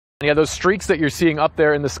Yeah, those streaks that you're seeing up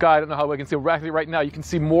there in the sky, I don't know how we can see right now, you can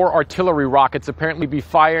see more artillery rockets apparently be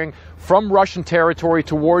firing from Russian territory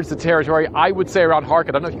towards the territory, I would say around Kharkiv.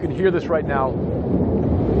 I don't know if you can hear this right now.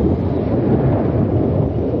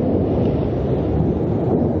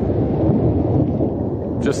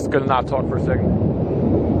 Just gonna not talk for a second.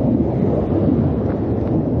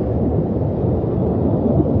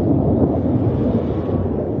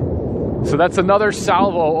 So that's another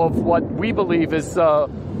salvo of what we believe is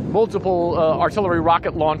multiple artillery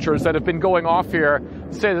rocket launchers that have been going off here.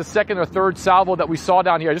 Say the second or third salvo that we saw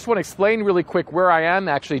down here. I just want to explain really quick where I am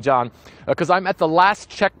actually, John, because I'm at the last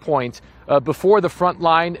checkpoint before the front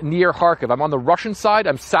line near Kharkiv. I'm on the Russian side.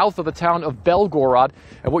 I'm south of the town of Belgorod.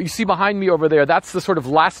 And what you see behind me over there, that's the sort of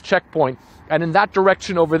last checkpoint. And in that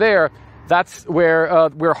direction over there, that's where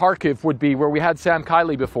Kharkiv would be, where we had Sam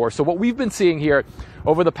Kiley before. So what we've been seeing here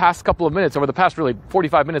over the past couple of minutes, over the past really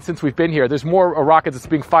 45 minutes since we've been here, there's more rockets that's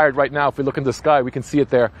being fired right now. If we look in the sky, we can see it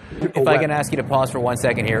there. If I can ask you to pause for 1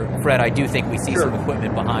 second here. Fred, I do think we see some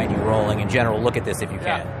equipment behind you rolling. In general, look at this if you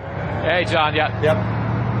can. Hey, John,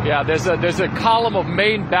 Yeah, there's a column of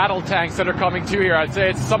main battle tanks that are coming to here. I'd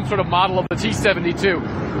say it's some sort of model of the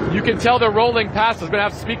T-72. You can tell they're rolling past us. I'm going to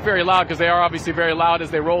have to speak very loud because they are obviously very loud as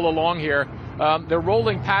they roll along here. They're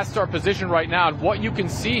rolling past our position right now, and what you can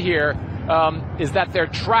see here is that their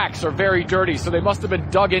tracks are very dirty, so they must have been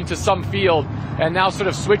dug into some field and now sort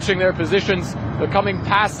of switching their positions. They're coming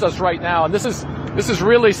past us right now, and this is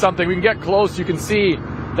really something. We can get close. You can see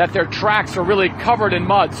that their tracks are really covered in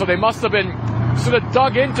mud, so they must have been sort of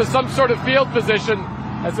dug into some sort of field position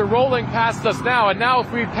as they're rolling past us now. And now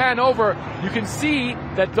if we pan over, you can see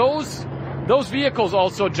that those vehicles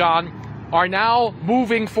also, John, are now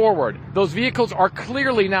moving forward. Those vehicles are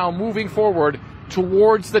clearly now moving forward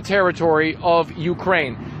towards the territory of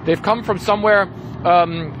Ukraine. They've come from somewhere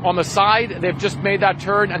on the side. They've just made that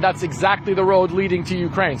turn, and that's exactly the road leading to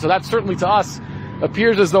Ukraine. So that certainly to us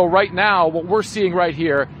appears as though right now what we're seeing right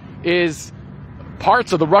here is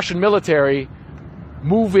parts of the Russian military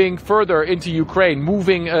moving further into Ukraine,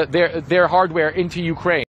 moving their hardware into Ukraine.